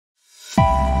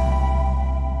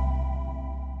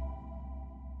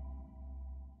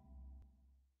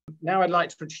Now I'd like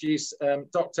to introduce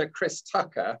Dr. Chris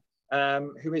Tucker,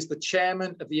 who is the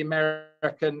chairman of the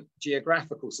American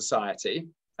Geographical Society.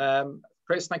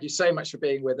 Chris, thank you so much for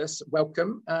being with us.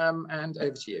 Welcome, and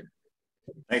over to you.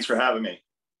 Thanks for having me.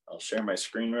 I'll share my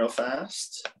screen real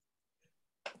fast.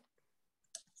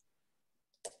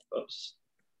 Oops.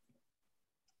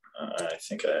 I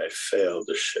think I failed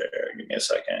to share. Give me a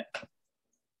second.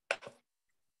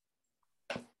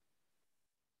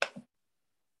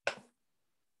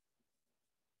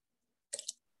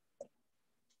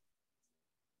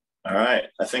 All right,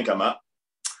 I think I'm up.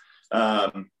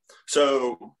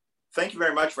 So thank you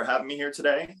very much for having me here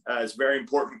today. It's very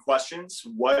important questions.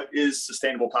 What is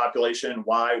sustainable population?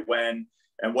 Why, when,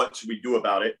 and what should we do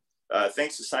about it?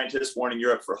 Thanks to Scientists Warning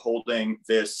Europe for holding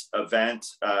this event,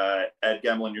 Ed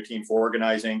Gemmel and your team for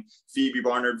organizing, Phoebe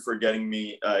Barnard for getting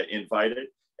me invited,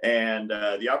 and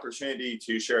the opportunity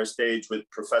to share a stage with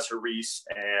Professor Reese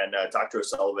and Dr.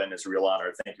 O'Sullivan is a real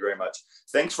honor. Thank you very much.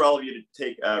 Thanks for all of you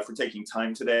for taking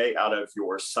time today out of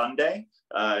your Sunday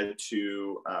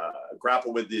to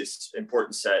grapple with this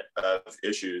important set of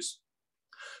issues.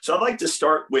 So I'd like to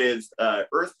start with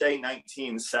Earth Day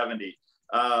 1970.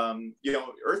 You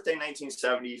know, Earth Day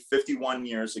 1970, 51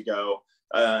 years ago,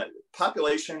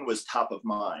 population was top of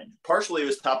mind. Partially it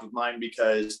was top of mind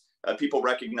because people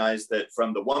recognized that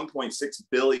from the 1.6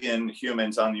 billion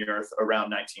humans on the Earth around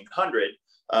 1900,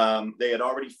 they had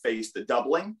already faced the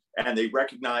doubling, and they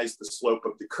recognized the slope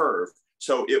of the curve.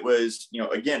 So it was, you know,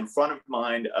 again, front of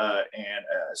mind and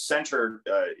centered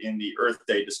in the Earth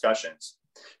Day discussions.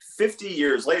 50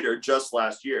 years later, just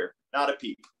last year, not a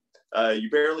peep. You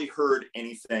barely heard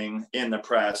anything in the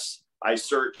press. I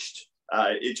searched,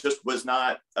 it just was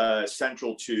not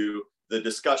central to the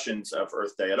discussions of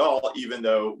Earth Day at all, even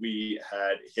though we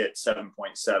had hit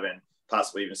 7.7,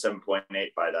 possibly even 7.8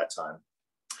 by that time.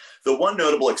 The one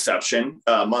notable exception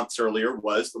months earlier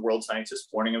was the World Scientists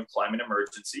Warning of Climate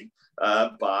Emergency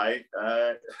by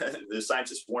the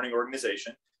Scientists Warning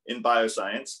Organization in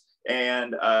Bioscience.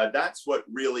 And that's what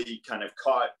really kind of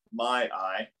caught my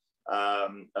eye.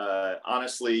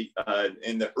 Honestly,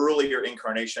 in the earlier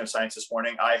incarnation of Scientists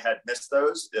Warning, I had missed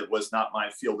those. It was not my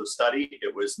field of study.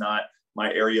 It was not my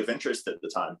area of interest at the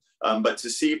time. But to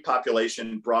see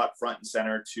population brought front and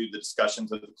center to the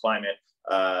discussions of the climate,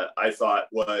 I thought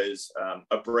was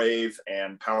a brave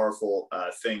and powerful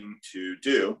thing to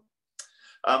do.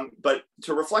 But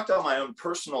to reflect on my own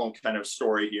personal kind of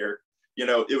story here, you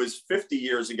know, it was 50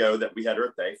 years ago that we had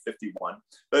Earth Day, 51,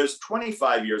 but it was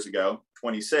 25 years ago,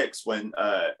 26, when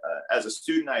as a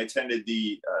student, I attended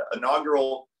the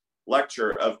inaugural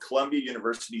lecture of Columbia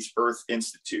University's Earth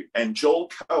Institute. And Joel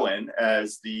Cohen,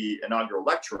 as the inaugural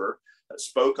lecturer,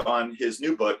 spoke on his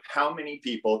new book, How Many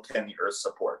People Can the Earth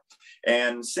Support?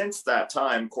 And since that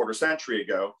time, quarter century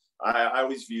ago, I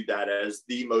always viewed that as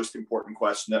the most important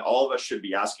question that all of us should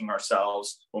be asking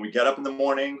ourselves when we get up in the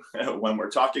morning, when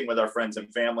we're talking with our friends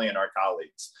and family and our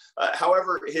colleagues.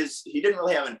 However, he didn't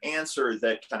really have an answer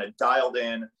that kind of dialed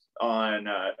in on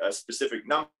a specific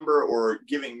number or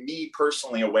giving me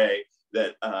personally a way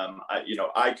that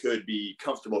I could be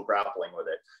comfortable grappling with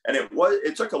it. And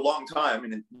it took a long time,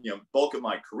 and bulk of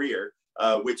my career,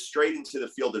 which strayed into the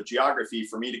field of geography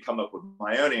for me to come up with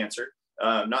my own answer.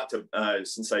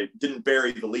 Since I didn't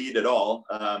bury the lead at all,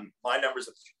 my number's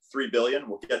of 3 billion.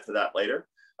 We'll get to that later.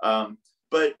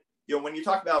 But when you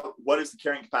talk about what is the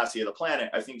carrying capacity of the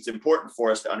planet, I think it's important for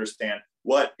us to understand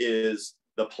what is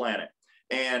the planet.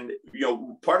 And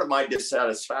part of my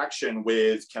dissatisfaction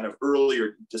with kind of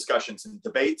earlier discussions and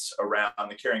debates around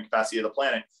the carrying capacity of the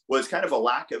planet was kind of a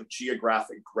lack of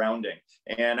geographic grounding.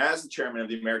 And as the chairman of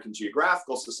the American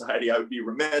Geographical Society, I would be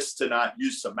remiss to not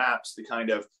use some maps to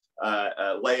kind of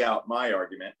lay out my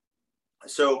argument.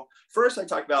 So first, I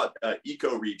talk about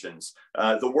ecoregions.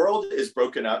 The world is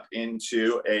broken up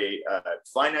into a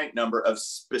finite number of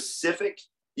specific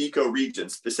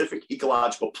ecoregions, specific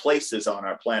ecological places on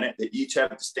our planet that each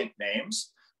have distinct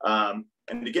names. And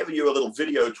to give you a little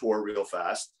video tour real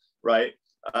fast, right?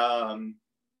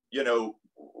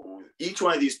 Each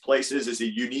one of these places is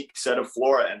a unique set of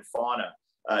flora and fauna,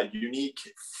 unique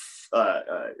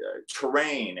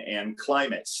terrain and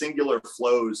climate, singular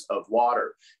flows of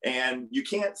water. And you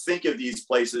can't think of these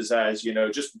places as,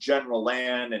 just general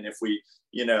land. And if we,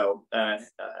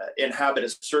 inhabit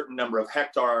a certain number of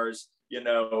hectares,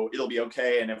 it'll be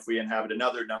okay. And if we inhabit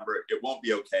another number, it won't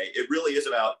be okay. It really is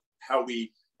about how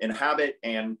we inhabit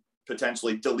and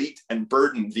potentially delete and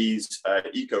burden these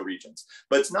ecoregions.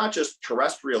 But it's not just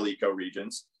terrestrial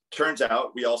ecoregions. Turns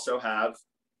out we also have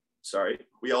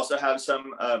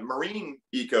some marine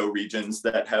ecoregions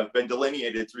that have been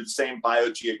delineated through the same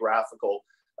biogeographical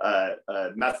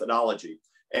methodology.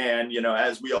 And,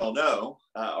 as we all know,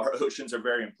 our oceans are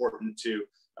very important to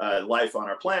life on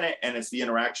our planet, and it's the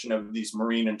interaction of these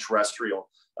marine and terrestrial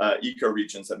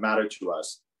ecoregions that matter to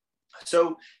us.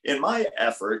 So in my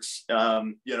efforts,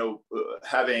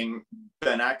 having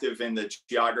been active in the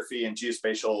geography and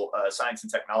geospatial science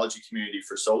and technology community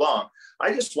for so long,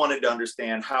 I just wanted to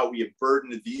understand how we have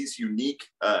burdened these unique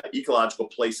ecological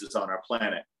places on our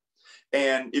planet.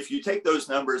 And if you take those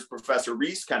numbers Professor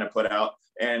Rees kind of put out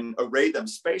and array them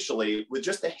spatially with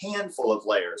just a handful of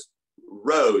layers,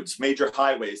 roads, major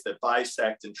highways that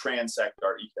bisect and transect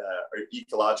our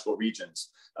ecological regions,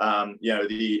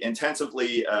 the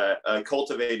intensively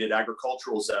cultivated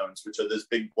agricultural zones, which are those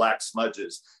big black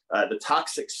smudges, the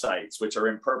toxic sites, which are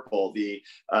in purple, the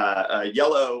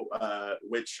yellow,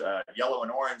 yellow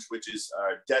and orange, which is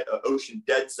ocean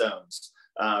dead zones,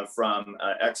 from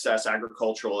excess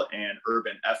agricultural and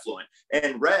urban effluent.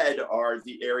 And red are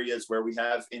the areas where we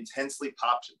have intensely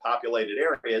populated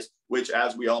areas, which,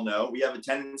 as we all know, we have a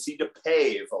tendency to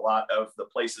pave a lot of the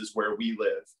places where we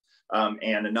live,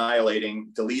 and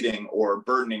annihilating, deleting, or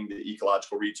burdening the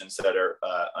ecological regions that are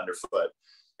underfoot.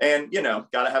 And,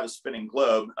 got to have a spinning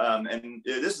globe. And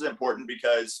this is important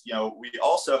because, we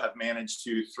also have managed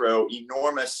to throw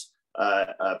enormous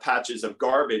patches of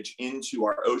garbage into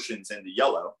our oceans in the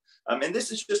yellow. And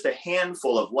this is just a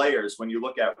handful of layers when you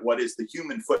look at what is the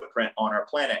human footprint on our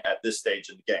planet at this stage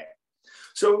in the game.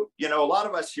 So, a lot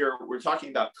of us here, we're talking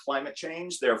about climate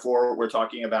change. Therefore, we're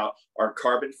talking about our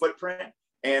carbon footprint.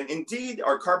 And indeed,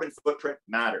 our carbon footprint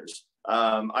matters.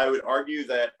 I would argue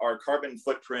that our carbon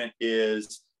footprint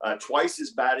is twice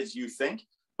as bad as you think,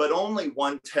 but only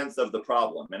 1/10 of the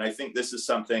problem. And I think this is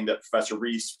something that Professor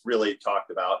Rees really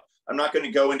talked about. I'm not going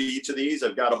to go into each of these.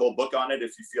 I've got a whole book on it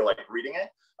if you feel like reading it.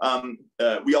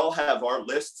 We all have our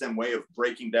lists and way of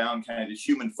breaking down kind of the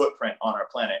human footprint on our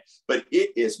planet, but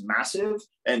it is massive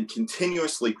and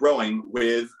continuously growing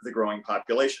with the growing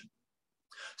population.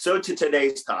 So to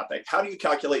today's topic, how do you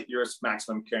calculate your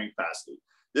maximum carrying capacity?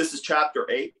 This is chapter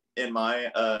 8 in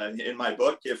my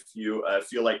book, if you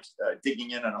feel like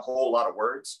digging in on a whole lot of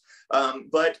words.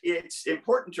 But it's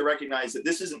important to recognize that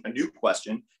this isn't a new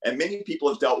question, and many people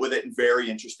have dealt with it in very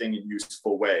interesting and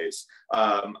useful ways.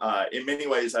 In many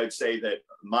ways, I'd say that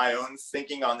my own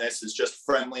thinking on this is just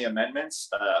friendly amendments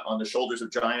on the shoulders of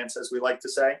giants, as we like to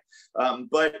say.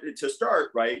 But to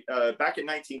start, right, back in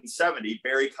 1970,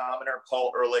 Barry Commoner,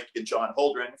 Paul Ehrlich, and John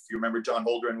Holdren, if you remember, John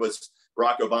Holdren was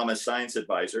Barack Obama's science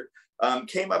advisor,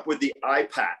 came up with the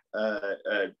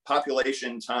IPAT,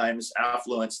 population times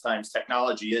affluence times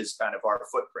technology is kind of our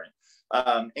footprint.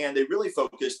 And they really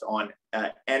focused on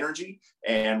energy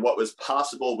and what was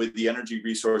possible with the energy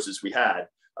resources we had.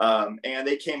 And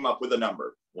they came up with a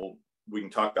number. Well, we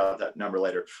can talk about that number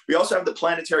later. We also have the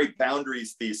planetary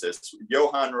boundaries thesis.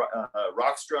 Johan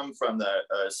Rockström from the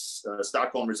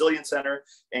Stockholm Resilience Center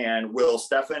and Will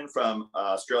Steffen from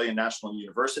Australian National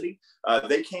University.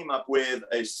 They came up with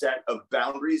a set of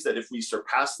boundaries that if we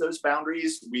surpass those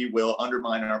boundaries, we will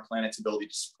undermine our planet's ability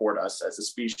to support us as a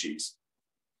species.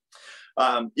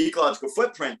 Ecological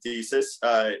footprint thesis,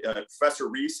 Professor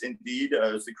Rees indeed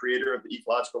is the creator of the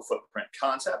ecological footprint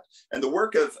concept. And the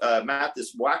work of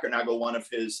Matthis Wackernagel, one of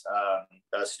his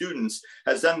students,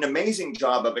 has done an amazing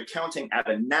job of accounting at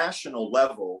a national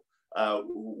level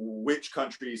which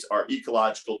countries are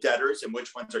ecological debtors and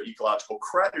which ones are ecological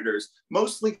creditors,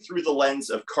 mostly through the lens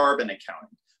of carbon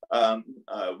accounting,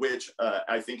 which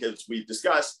I think, as we've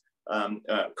discussed,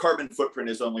 carbon footprint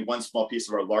is only one small piece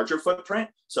of our larger footprint.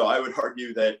 So I would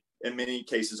argue that in many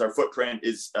cases, our footprint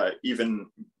is even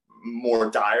more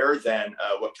dire than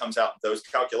what comes out in those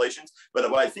calculations. But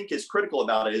what I think is critical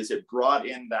about it is it brought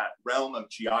in that realm of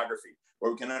geography,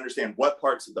 where we can understand what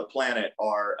parts of the planet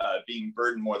are being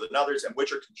burdened more than others and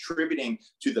which are contributing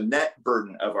to the net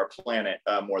burden of our planet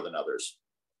more than others.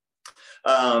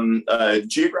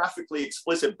 Geographically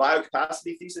explicit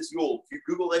biocapacity thesis. If you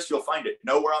Google this, you'll find it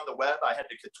nowhere on the web. I had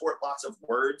to contort lots of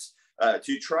words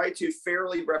to try to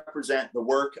fairly represent the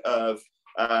work of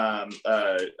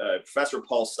Professor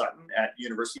Paul Sutton at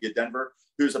University of Denver,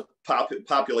 who's a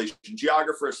population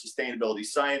geographer, sustainability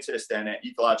scientist, and an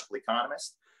ecological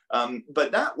economist.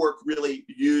 But that work really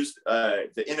used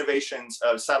the innovations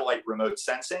of satellite remote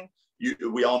sensing.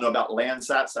 We all know about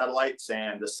Landsat satellites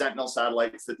and the Sentinel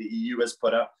satellites that the EU has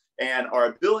put up, and our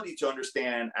ability to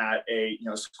understand at a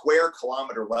square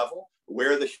kilometer level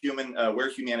where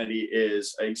humanity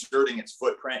is exerting its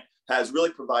footprint has really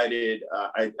provided,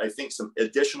 I think, some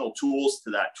additional tools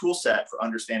to that tool set for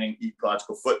understanding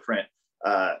ecological footprint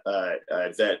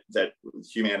that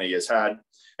humanity has had.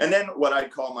 And then what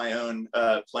I'd call my own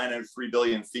Planet of 3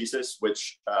 billion thesis,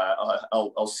 which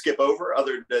I'll skip over,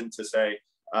 other than to say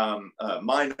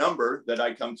my number that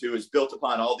I come to is built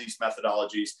upon all these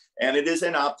methodologies, and it is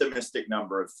an optimistic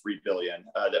number of 3 billion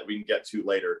that we can get to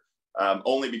later,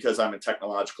 only because I'm a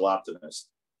technological optimist.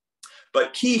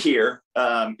 But key here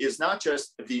is not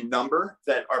just the number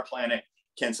that our planet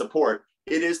can support,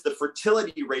 it is the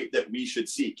fertility rate that we should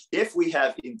seek. If we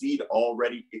have indeed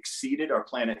already exceeded our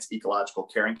planet's ecological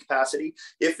carrying capacity,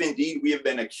 if indeed we have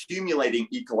been accumulating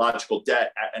ecological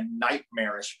debt at a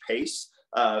nightmarish pace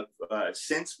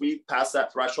since we passed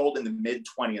that threshold in the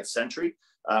mid-20th century,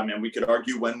 and we could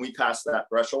argue when we pass that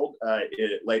threshold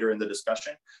later in the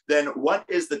discussion, then what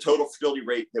is the total fertility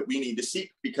rate that we need to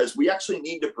seek? Because we actually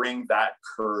need to bring that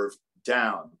curve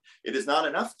down. It is not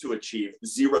enough to achieve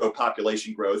zero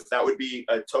population growth. That would be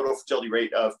a total fertility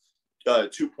rate of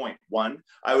 2.1.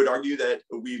 I would argue that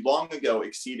we long ago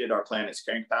exceeded our planet's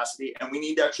carrying capacity, and we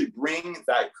need to actually bring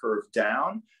that curve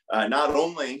down, not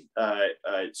only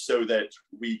so that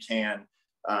we can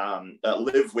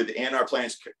live within our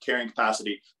planet's carrying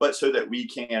capacity, but so that we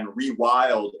can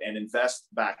rewild and invest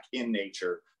back in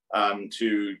nature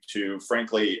to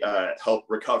frankly help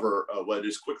recover what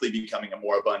is quickly becoming a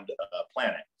more abundant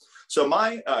planet. So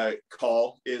my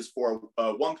call is for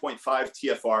 1.5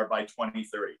 TFR by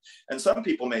 2030. And some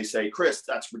people may say, Chris,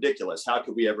 that's ridiculous. How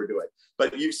could we ever do it?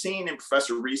 But you've seen in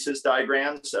Professor Rees's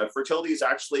diagrams, fertility has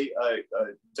actually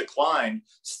declined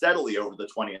steadily over the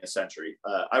 20th century.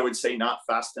 I would say not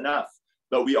fast enough.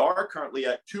 But we are currently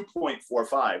at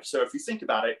 2.45. So if you think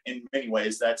about it, in many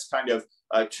ways, that's kind of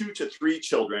 2 to 3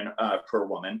 children per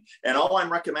woman. And all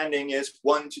I'm recommending is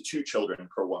 1 to 2 children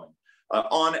per woman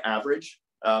on average.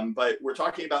 But we're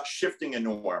talking about shifting a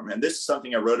norm. And this is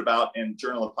something I wrote about in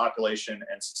Journal of Population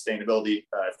and Sustainability.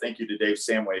 Thank you to Dave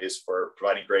Samways for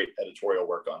providing great editorial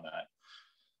work on that.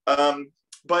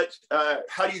 But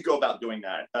how do you go about doing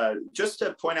that? Just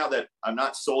to point out that I'm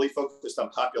not solely focused on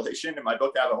population. In my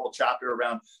book, I have a whole chapter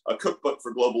around a cookbook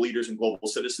for global leaders and global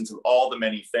citizens of all the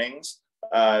many things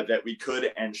that we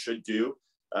could and should do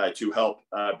to help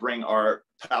bring our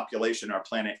population, our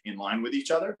planet in line with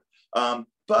each other.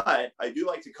 But I do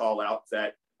like to call out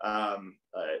that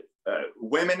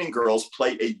women and girls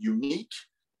play a unique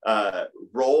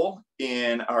role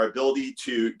in our ability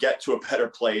to get to a better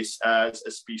place as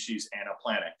a species and a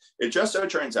planet. It just so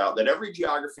turns out that every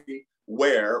geography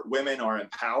where women are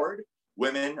empowered,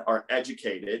 women are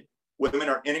educated, women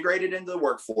are integrated into the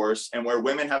workforce, and where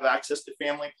women have access to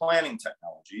family planning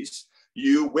technologies,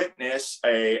 you witness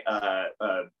a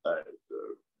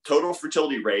total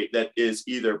fertility rate that is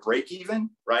either break even,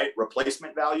 right,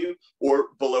 replacement value, or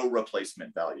below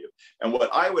replacement value. And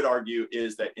what I would argue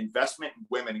is that investment in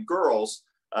women and girls'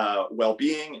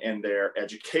 well-being, in their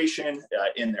education,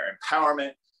 in their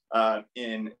empowerment,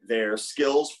 in their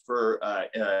skills for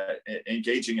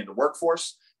engaging in the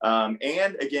workforce,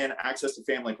 and again, access to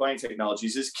family planning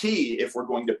technologies is key if we're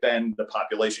going to bend the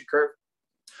population curve.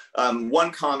 One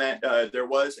comment, there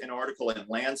was an article in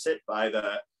Lancet by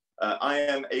the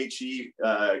IMHE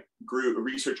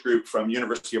research group from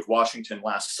University of Washington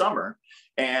last summer,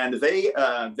 and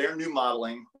their new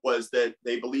modeling was that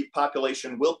they believe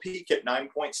population will peak at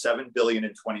 9.7 billion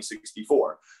in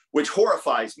 2064, which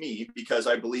horrifies me because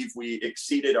I believe we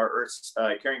exceeded our Earth's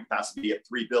carrying capacity at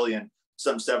 3 billion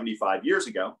some 75 years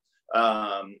ago.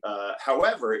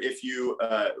 However, if you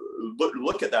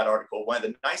look at that article, one of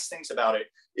the nice things about it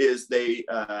is the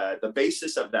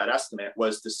basis of that estimate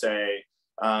was to say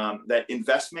that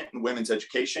investment in women's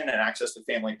education and access to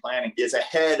family planning is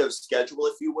ahead of schedule,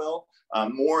 if you will.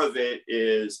 More of it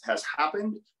has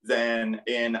happened than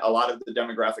in a lot of the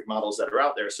demographic models that are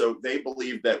out there. So they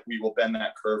believe that we will bend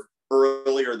that curve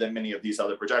earlier than many of these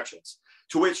other projections.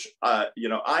 To which, I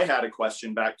had a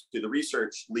question back to the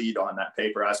research lead on that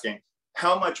paper asking,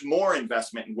 how much more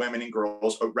investment in women and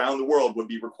girls around the world would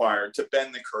be required to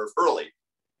bend the curve early,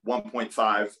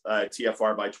 1.5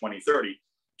 TFR by 2030?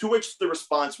 To which the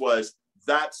response was,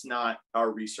 that's not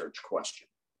our research question,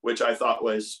 which I thought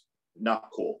was not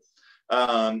cool.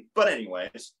 But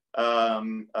anyways,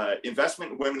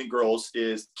 investment in women and girls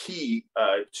is key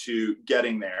to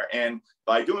getting there. And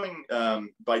by doing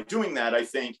that, I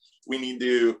think we need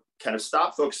to kind of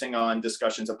stop focusing on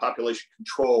discussions of population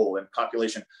control and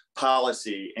population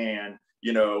policy and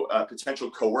potential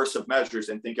coercive measures,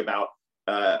 and think about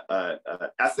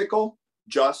ethical,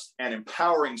 just, and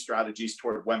empowering strategies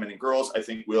toward women and girls. I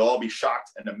think we'll all be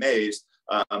shocked and amazed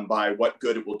by what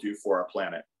good it will do for our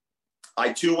planet.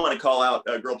 I too want to call out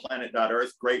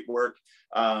girlplanet.earth, great work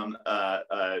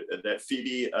that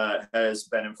Phoebe has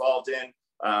been involved in.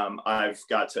 I've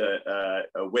got to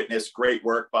witness great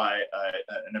work by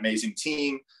an amazing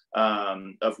team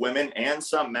of women and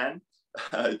some men.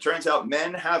 It turns out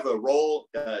men have a role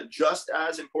just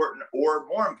as important or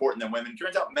more important than women. It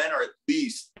turns out men are at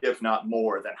least, if not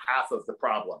more, than half of the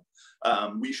problem.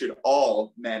 We should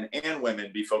all, men and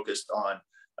women, be focused on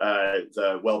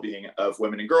the well-being of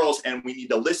women and girls, and we need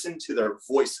to listen to their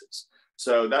voices.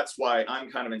 So that's why I'm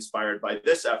kind of inspired by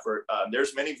this effort.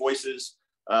 There's many voices.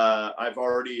 I've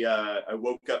already I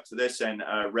woke up to this and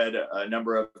read a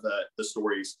number of the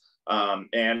stories,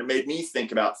 and it made me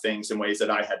think about things in ways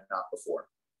that I had not before.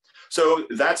 So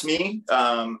that's me.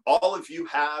 All of you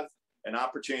have an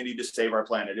opportunity to save our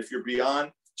planet. If you're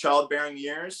beyond childbearing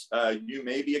years, you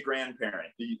may be a grandparent.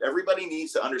 Everybody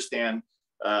needs to understand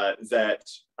that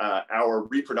our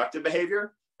reproductive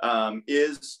behavior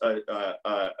is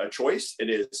a choice. It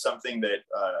is something that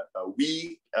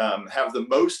we have the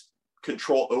most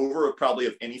control over, probably,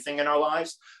 of anything in our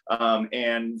lives,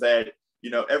 and that,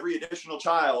 you know, every additional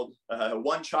child,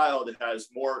 one child has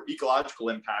more ecological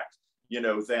impact, you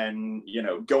know, than, you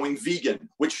know, going vegan,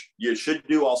 which you should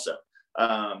do also.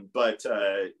 But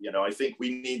you know, I think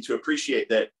we need to appreciate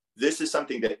that this is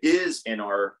something that is in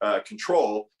our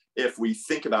control if we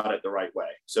think about it the right way.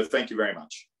 So thank you very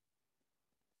much.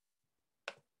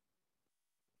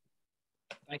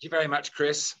 Thank you very much,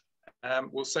 Chris.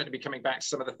 We'll certainly be coming back to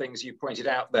some of the things you pointed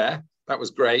out there. That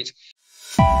was great.